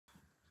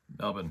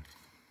Nubbin.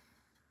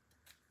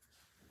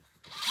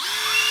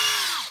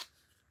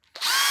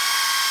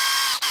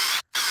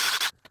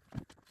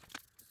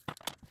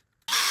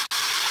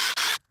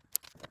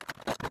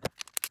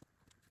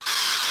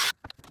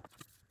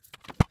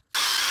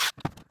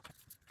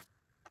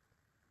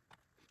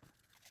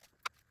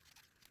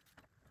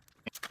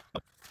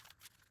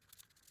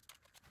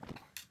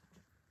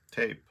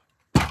 Tape.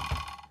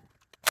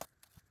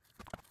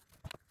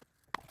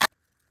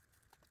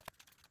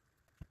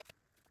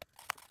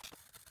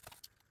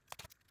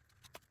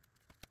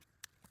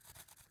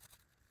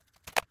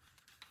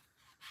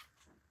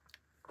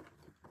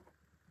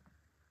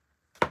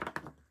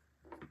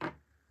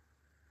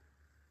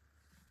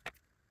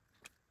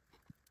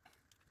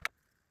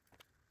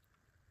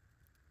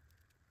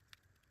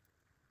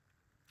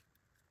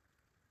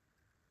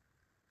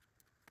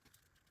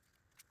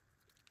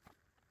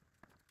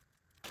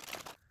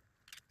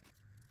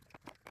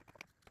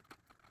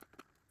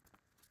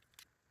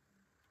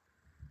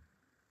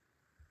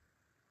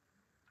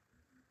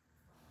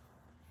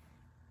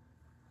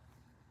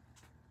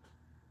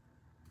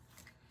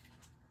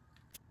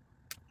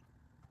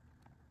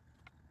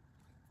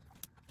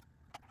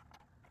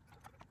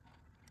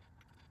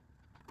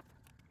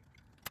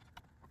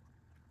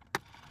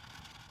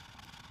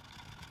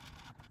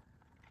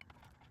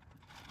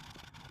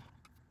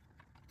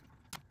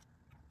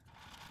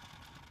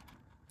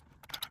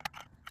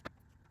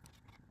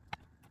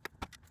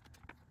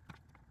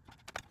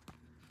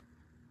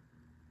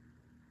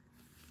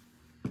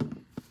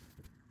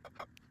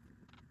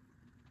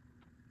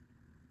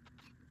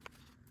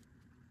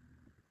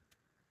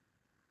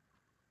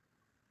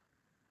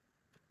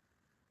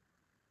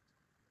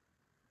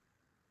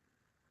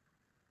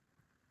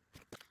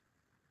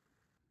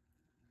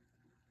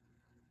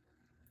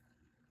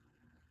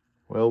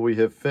 Well, we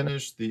have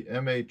finished the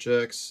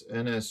MHX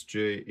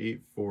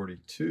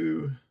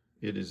NSJ842.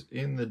 It is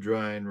in the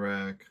drying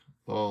rack,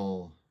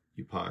 all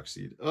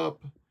epoxied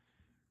up,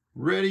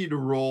 ready to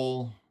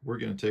roll. We're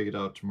going to take it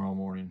out tomorrow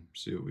morning,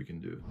 see what we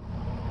can do.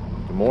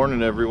 Good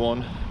morning,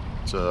 everyone.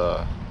 It's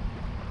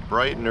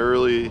bright and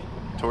early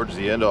towards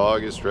the end of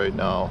August right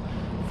now.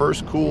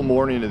 First cool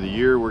morning of the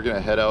year. We're going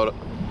to head out,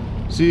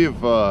 see if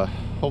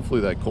hopefully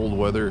that cold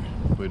weather,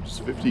 it was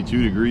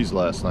 52 degrees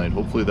last night.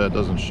 Hopefully that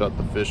doesn't shut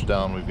the fish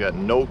down. We've got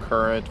no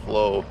current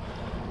flow,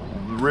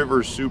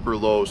 river's super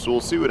low, so we'll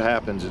see what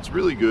happens. It's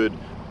really good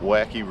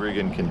wacky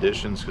rigging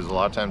conditions because a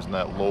lot of times in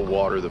that low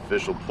water the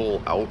fish will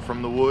pull out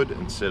from the wood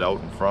and sit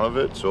out in front of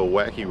it. So a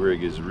wacky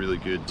rig is really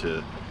good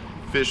to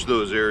fish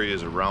those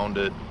areas around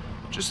it.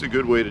 Just a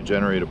good way to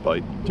generate a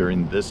bite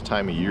during this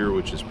time of year,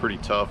 which is pretty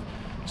tough.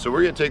 So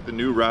we're going to take the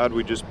new rod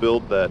we just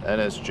built, that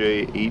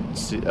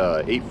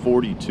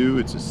NSJ-842.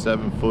 It's a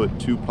 7-foot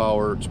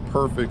 2-power. It's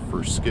perfect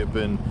for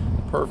skipping,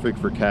 perfect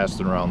for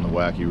casting around the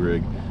wacky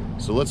rig.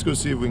 So let's go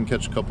see if we can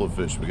catch a couple of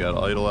fish. We got to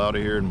idle out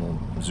of here and we'll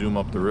zoom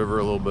up the river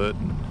a little bit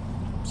and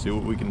see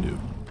what we can do.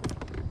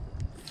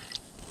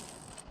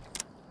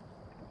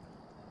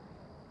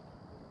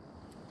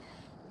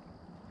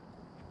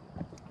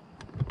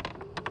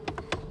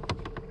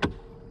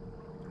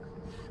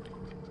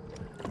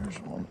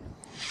 There's one.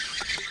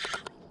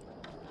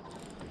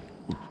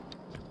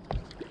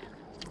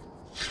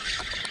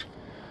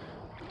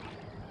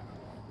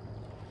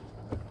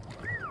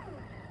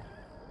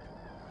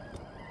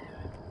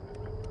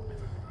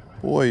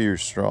 Boy, you're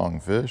strong,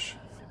 fish.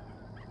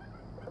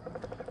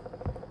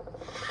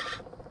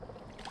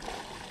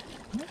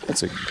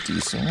 That's a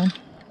decent one.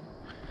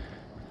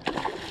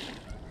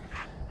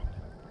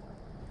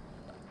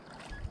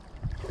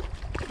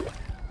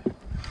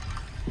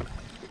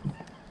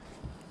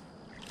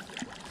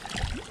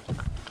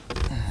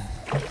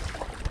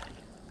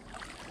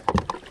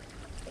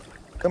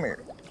 Come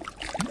here.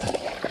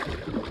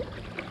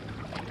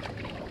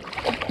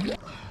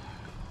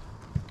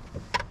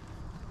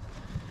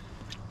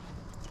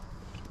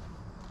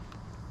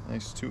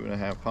 Nice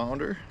 2.5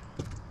 pounder.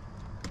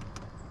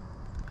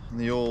 And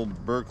the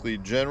old Berkeley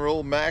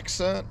General Max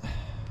scent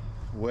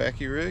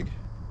wacky rig.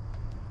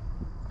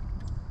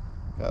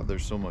 God, they're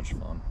so much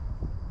fun.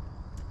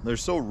 They're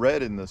so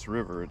red in this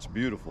river, it's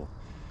beautiful.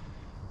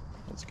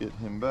 Let's get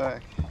him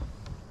back.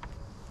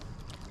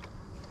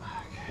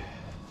 Okay.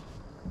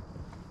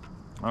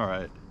 All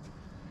right.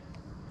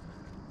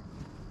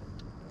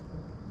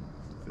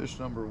 Fish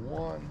number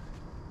one.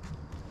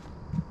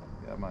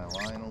 Got my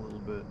line a little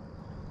bit.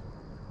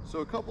 So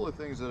a couple of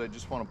things that I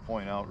just want to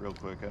point out real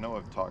quick. I know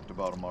I've talked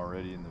about them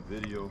already in the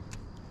video,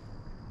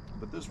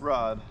 but this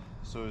rod,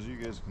 so as you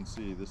guys can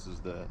see, this is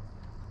the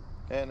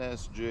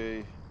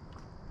NSJ-842.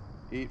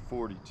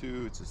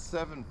 It's a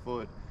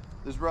 7-foot.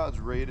 This rod's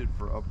rated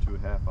for up to a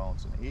 1/2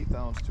 ounce, an 1/8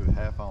 ounce to a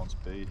 1/2 ounce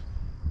bait.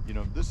 You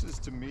know, this is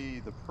to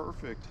me the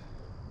perfect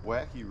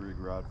wacky rig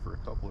rod for a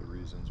couple of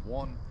reasons.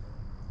 One,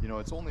 you know,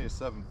 it's only a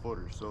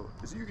 7-footer, so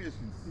as you guys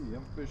can see,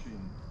 I'm fishing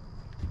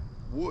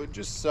wood,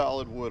 just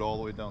solid wood all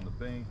the way down the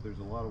bank. There's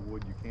a lot of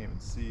wood you can't even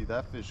see.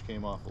 That fish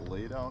came off a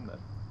laydown that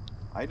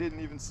I didn't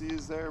even see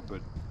is there, but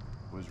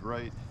was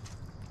right, you know, 1 foot, 1.5 feet. So,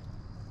 you know,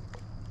 this is a 7-footer. It's a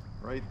 7-foot rod. It's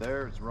right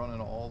there. It's running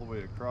all the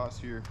way across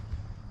here.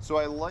 So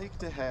I like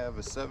to have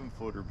a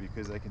 7-footer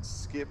because I can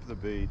skip the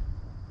bait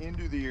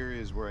into the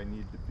areas where I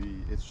need to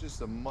be. It's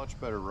just a much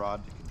better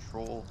rod to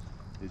control.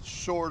 It's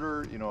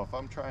shorter. You know, if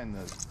I'm trying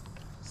to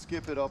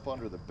skip it up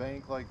under the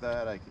bank like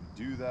that, I can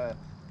do that.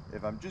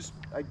 If I'm just,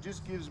 it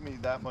just gives me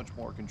that much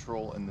more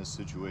control in this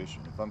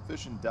situation. If I'm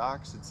fishing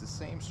docks, it's the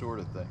same sort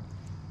of thing.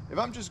 If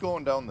I'm just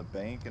going down the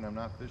bank and I'm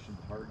not fishing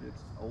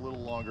targets, a little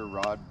longer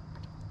rod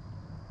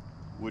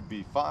would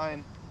be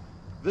fine.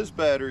 This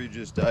battery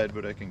just died,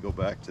 but I can go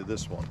back to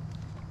this one.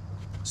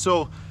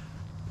 So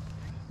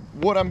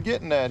what I'm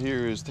getting at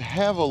here is to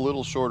have a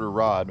little shorter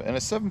rod, and a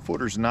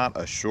 7-footer is not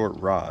a short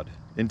rod.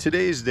 In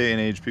today's day and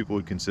age, people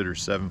would consider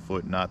 7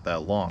 foot not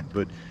that long,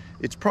 but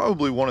it's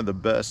probably one of the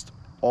best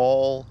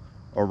all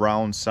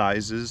around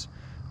sizes.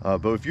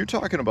 But if you're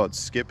talking about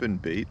skipping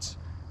baits,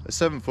 a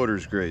 7-footer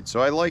is great.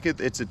 So I like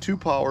it. It's a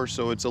 2-power,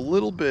 so it's a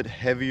little bit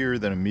heavier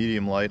than a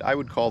medium light. I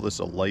would call this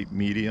a light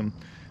medium,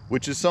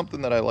 which is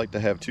something that I like to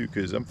have too,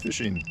 because I'm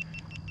fishing,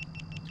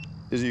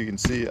 as you can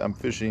see, I'm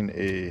fishing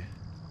a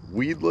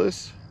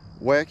weedless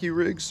Wacky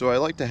rig. So I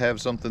like to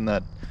have something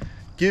that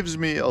gives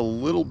me a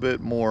little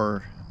bit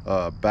more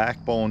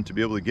backbone to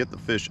be able to get the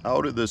fish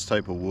out of this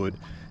type of wood,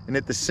 and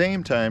at the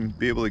same time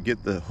be able to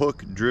get the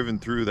hook driven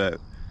through that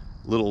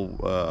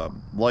little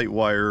light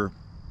wire,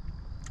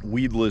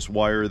 weedless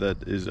wire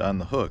that is on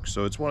the hook.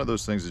 So it's one of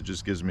those things that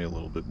just gives me a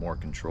little bit more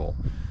control.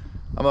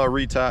 I'm gonna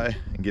retie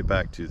and get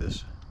back to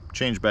this.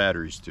 Change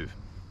batteries too.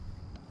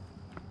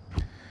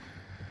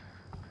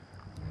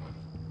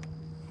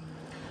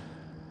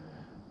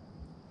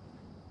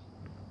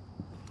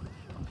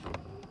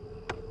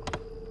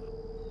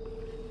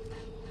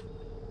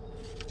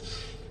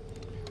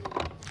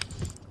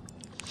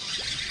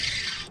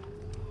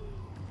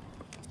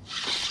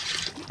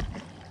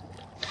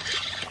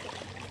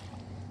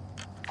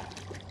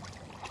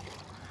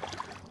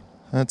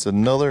 That's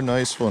another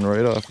nice one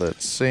right off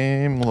that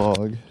same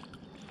log.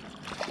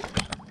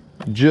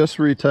 Just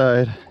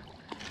retied.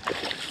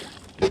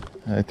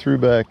 I threw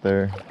back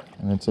there,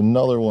 and it's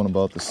another one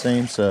about the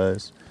same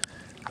size.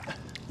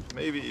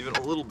 Maybe even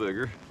a little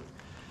bigger.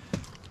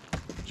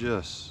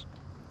 Just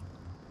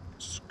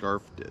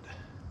scarfed it.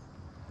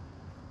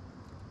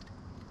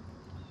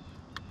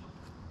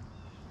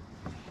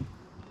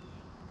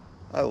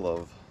 I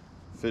love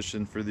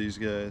fishing for these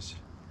guys.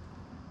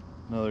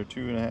 Another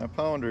 2.5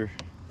 pounder.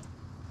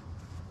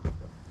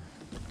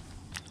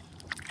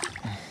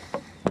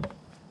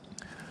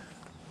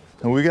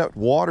 And we got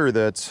water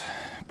that's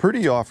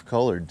pretty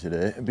off-colored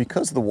today.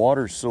 Because the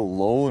water's so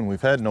low and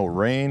we've had no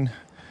rain,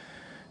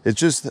 it's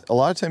just, a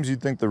lot of times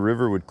you'd think the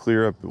river would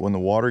clear up, but when the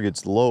water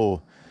gets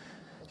low,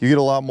 you get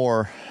a lot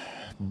more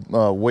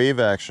wave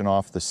action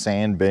off the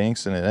sand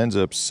banks, and it ends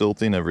up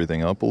silting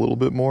everything up a little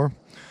bit more.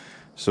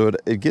 So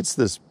it gets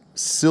this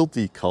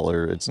silty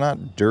color. It's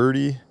not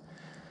dirty.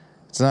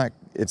 It's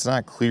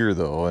not clear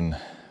though. And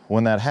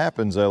when that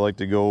happens, I like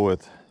to go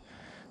with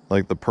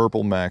like the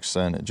purple max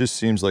scent. It just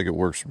seems like it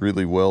works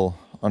really well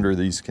under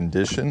these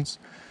conditions.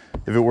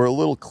 If it were a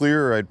little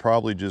clearer, I'd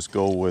probably just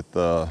go with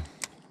the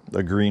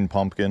green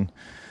pumpkin.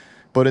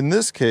 But in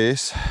this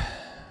case,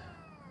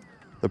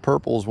 the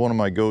purple is one of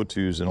my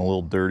go-tos in a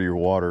little dirtier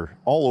water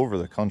all over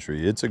the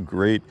country. It's a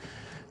great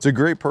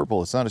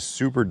purple. It's not a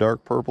super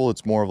dark purple.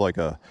 It's more of like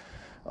a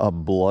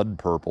blood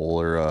purple,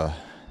 or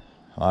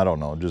I don't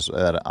know, just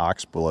that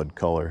ox blood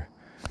color.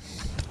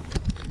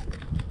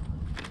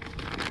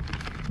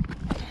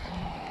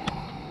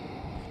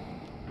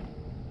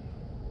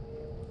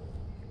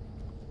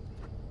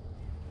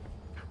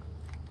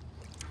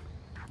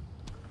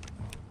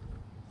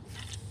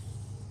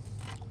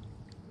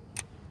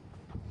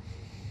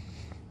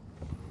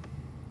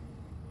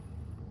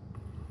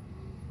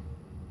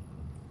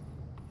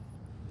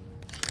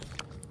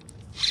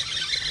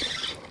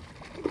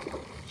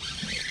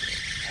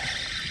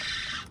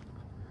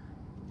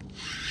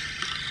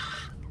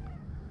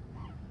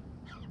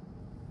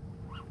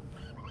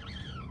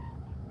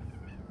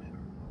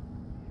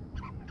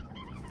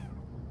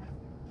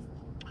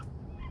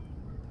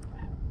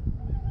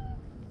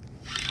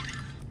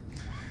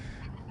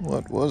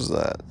 What was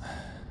that?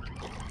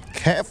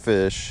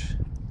 Catfish.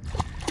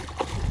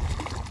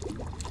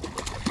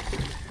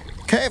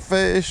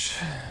 Catfish.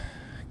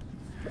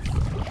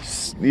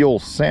 The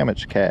old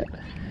sandwich cat.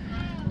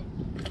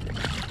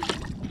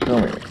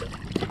 Come here.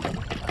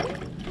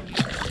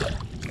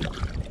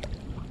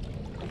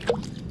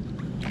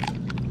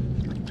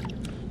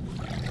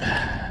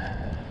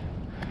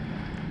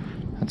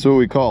 That's what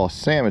we call a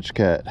sandwich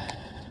cat.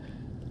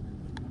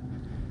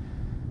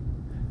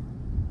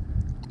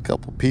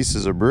 Couple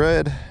pieces of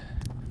bread,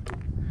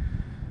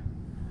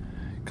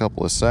 a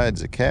couple of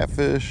sides of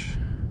catfish.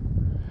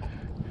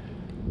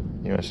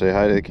 You want to say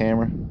hi to the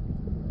camera?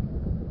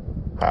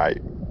 Hi.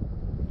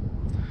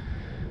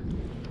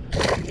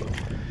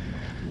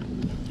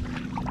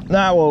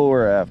 Not what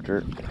we're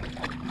after,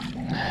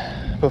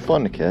 but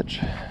fun to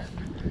catch.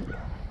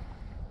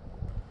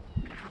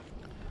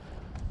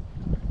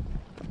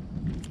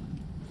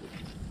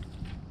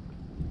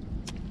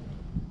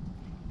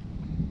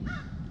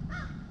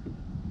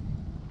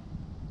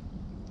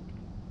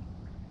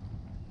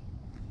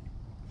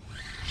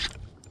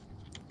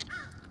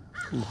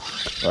 Ooh,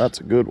 that's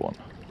a good one.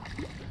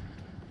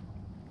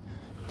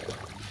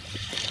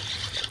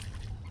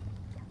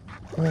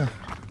 Yeah.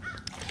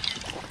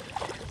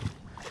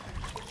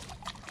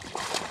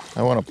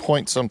 I want to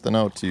point something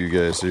out to you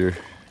guys here.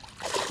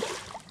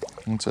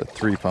 It's a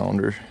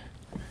 3-pounder.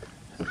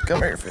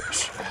 Come here,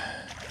 fish.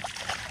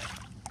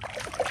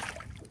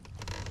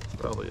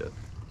 Probably a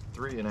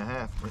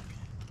 3.5.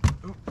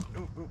 Oop, oop,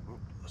 oop, oop.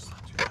 That's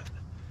not too bad.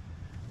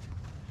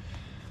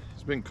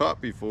 He's been caught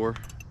before,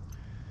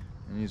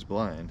 and he's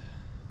blind.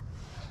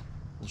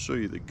 We'll show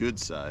you the good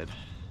side.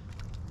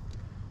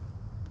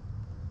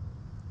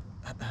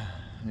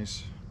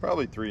 He's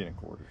probably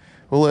 3.25.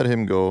 We'll let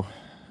him go,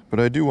 but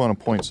I do want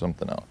to point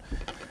something out.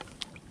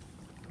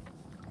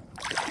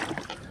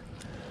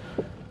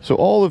 So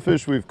all the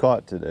fish we've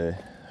caught today,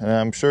 and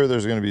I'm sure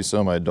there's going to be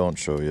some I don't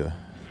show you,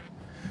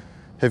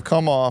 have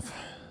come off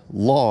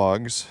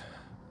logs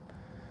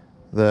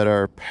that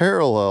are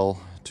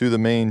parallel to the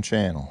main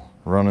channel,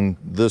 running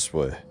this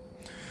way.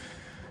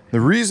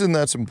 The reason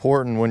that's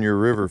important when you're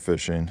river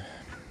fishing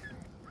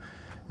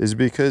is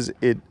because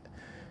it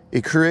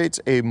creates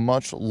a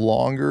much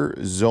longer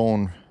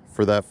zone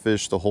for that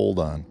fish to hold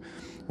on.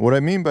 What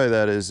I mean by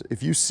that is,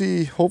 if you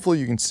see, hopefully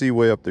you can see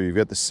way up there, you've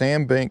got the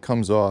sandbank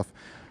comes off.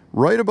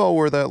 Right about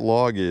where that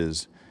log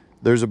is,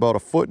 there's about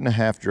 1.5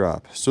 foot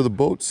drop. So the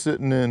boat's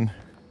sitting in,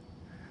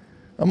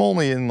 I'm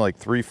only in like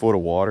 3 foot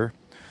of water.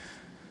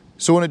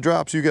 So when it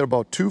drops, you get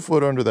about 2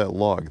 foot under that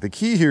log. The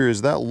key here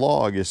is that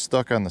log is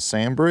stuck on the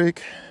sand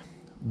break,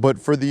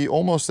 but for the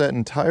almost that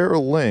entire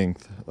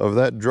length of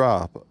that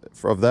drop,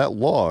 of that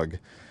log,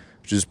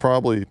 which is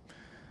probably,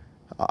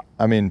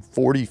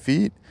 40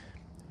 feet,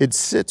 it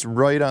sits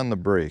right on the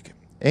break.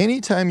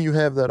 Anytime you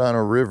have that on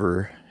a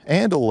river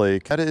and a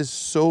lake, that is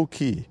so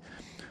key.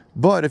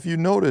 But if you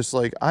notice,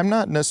 like, I'm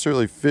not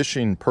necessarily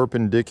fishing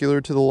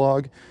perpendicular to the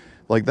log.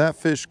 Like, that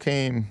fish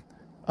came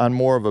on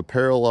more of a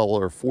parallel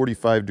or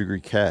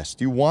 45-degree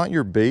cast. You want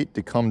your bait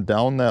to come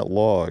down that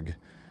log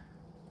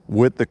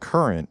with the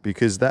current,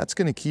 because that's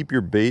going to keep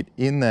your bait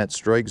in that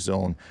strike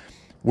zone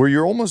where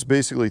you're almost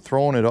basically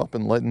throwing it up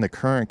and letting the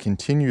current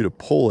continue to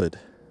pull it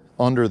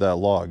under that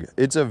log.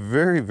 It's a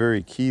very,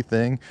 very key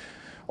thing.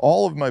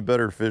 All of my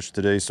better fish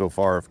today so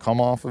far have come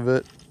off of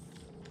it.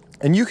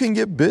 And you can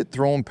get bit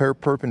throwing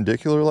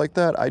perpendicular like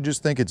that. I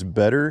just think it's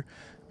better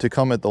to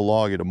come at the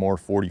log at a more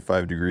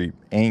 45-degree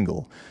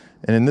angle.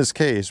 And in this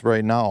case,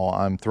 right now,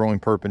 I'm throwing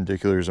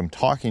perpendiculars. I'm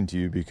talking to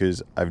you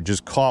because I've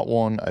just caught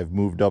one. I've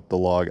moved up the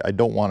log. I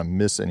don't want to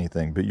miss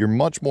anything, but you're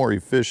much more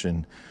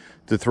efficient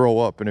to throw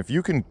up. And if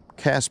you can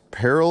cast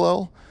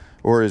parallel,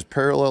 or as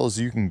parallel as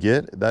you can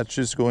get, that's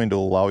just going to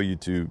allow you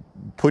to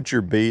put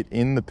your bait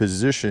in the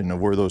position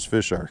of where those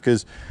fish are.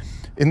 Because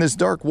in this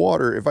dark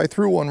water, if I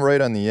threw one right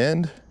on the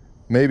end,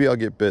 maybe I'll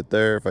get bit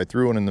there. If I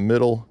threw one in the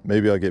middle,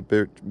 maybe I'll get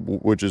bit,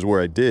 which is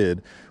where I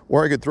did.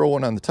 Or I could throw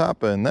one on the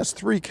top end. That's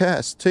 3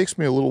 casts. It takes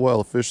me a little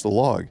while to fish the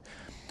log.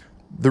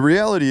 The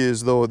reality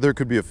is, though, there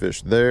could be a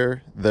fish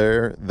there,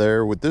 there,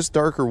 there. With this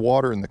darker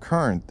water and the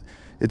current,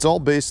 it's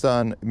all based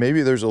on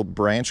maybe there's a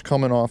branch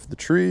coming off the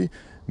tree,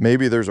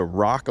 maybe there's a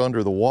rock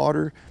under the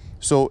water.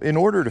 So in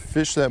order to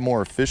fish that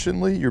more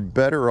efficiently, you're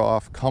better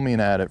off coming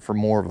at it from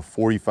more of a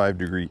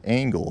 45-degree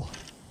angle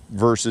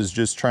versus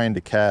just trying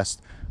to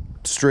cast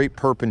straight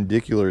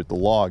perpendicular at the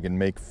log and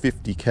make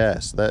 50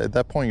 casts. At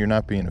that point, you're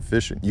not being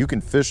efficient. You can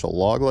fish a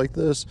log like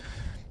this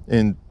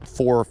in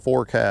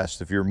 4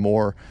 casts if you're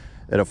more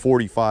at a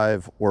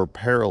 45 or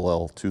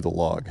parallel to the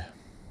log.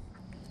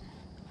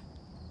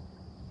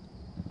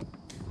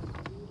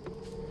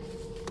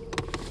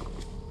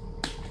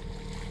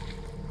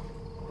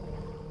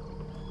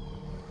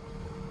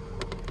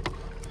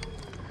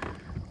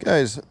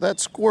 Guys, that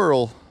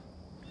squirrel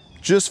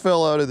just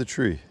fell out of the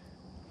tree.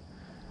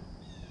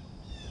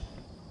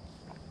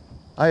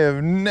 I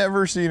have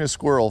never seen a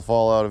squirrel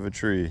fall out of a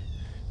tree.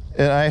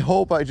 And I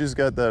hope I just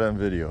got that on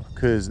video,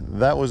 because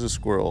that was a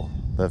squirrel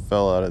that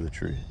fell out of the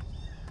tree.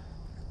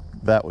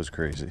 That was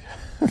crazy.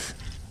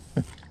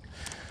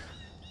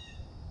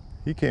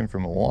 He came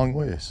from a long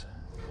ways.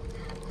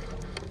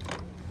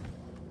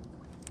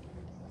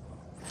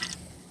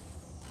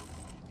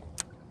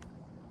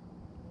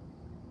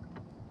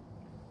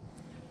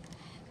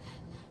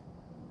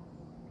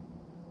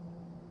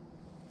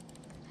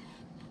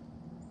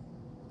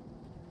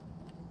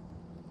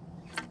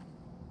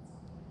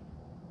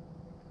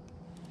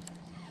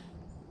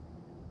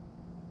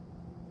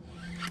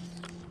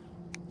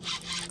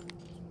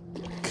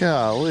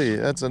 Golly,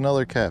 that's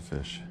another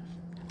catfish.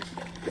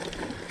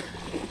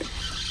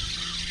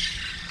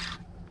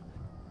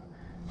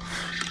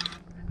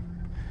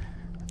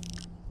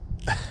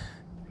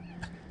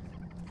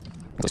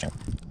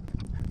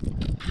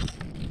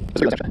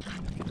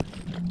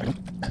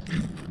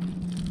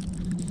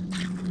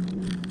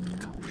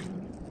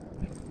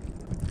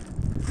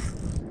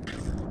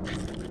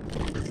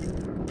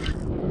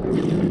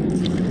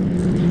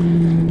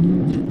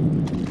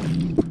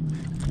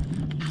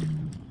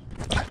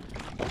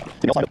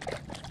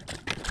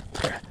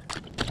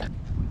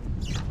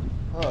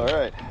 All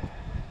right.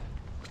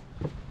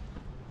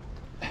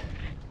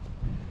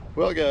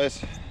 Well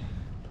guys,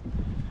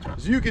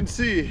 as you can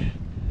see,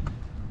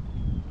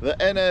 the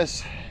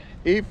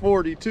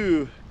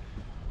NS-842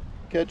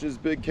 catches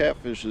big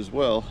catfish as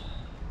well.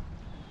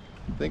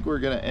 I think we're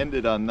gonna end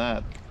it on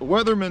that. The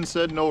weatherman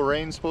said no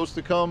rain's supposed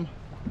to come.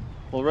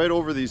 Well, right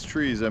over these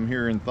trees I'm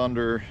hearing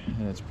thunder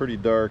and it's pretty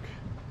dark.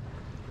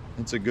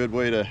 It's a good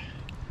way to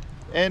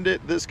end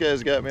it. This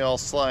guy's got me all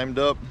slimed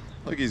up.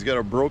 Look, he's got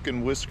a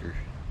broken whisker.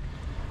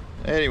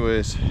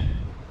 Anyways,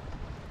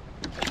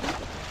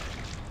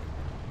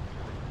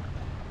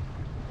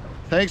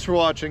 thanks for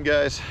watching,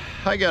 guys.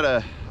 I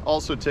gotta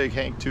also take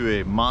Hank to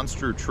a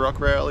monster truck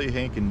rally.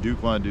 Hank and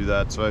Duke want to do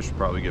that, so I should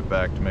probably get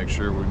back to make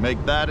sure we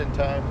make that in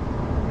time,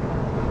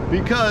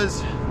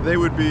 because they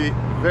would be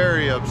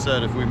very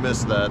upset if we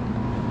missed that.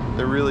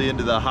 They're really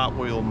into the Hot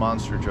Wheel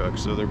monster truck,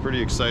 so they're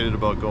pretty excited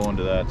about going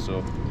to that.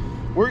 So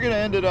we're gonna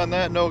end it on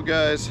that note,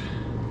 guys.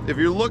 If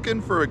you're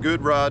looking for a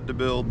good rod to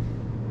build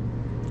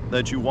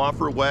that you want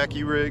for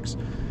wacky rigs,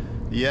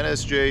 the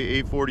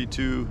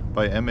NSJ-842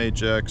 by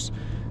MHX.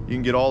 You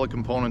can get all the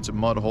components at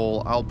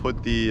Mudhole. I'll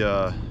put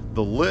the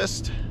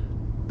list,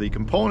 the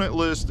component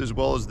list, as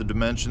well as the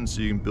dimensions,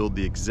 so you can build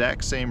the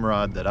exact same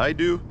rod that I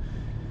do,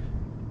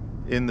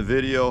 in the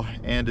video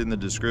and in the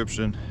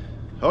description.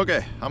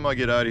 Okay, I'm gonna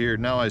get out of here.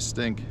 Now I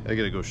stink. I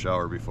gotta go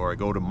shower before I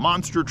go to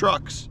monster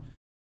trucks.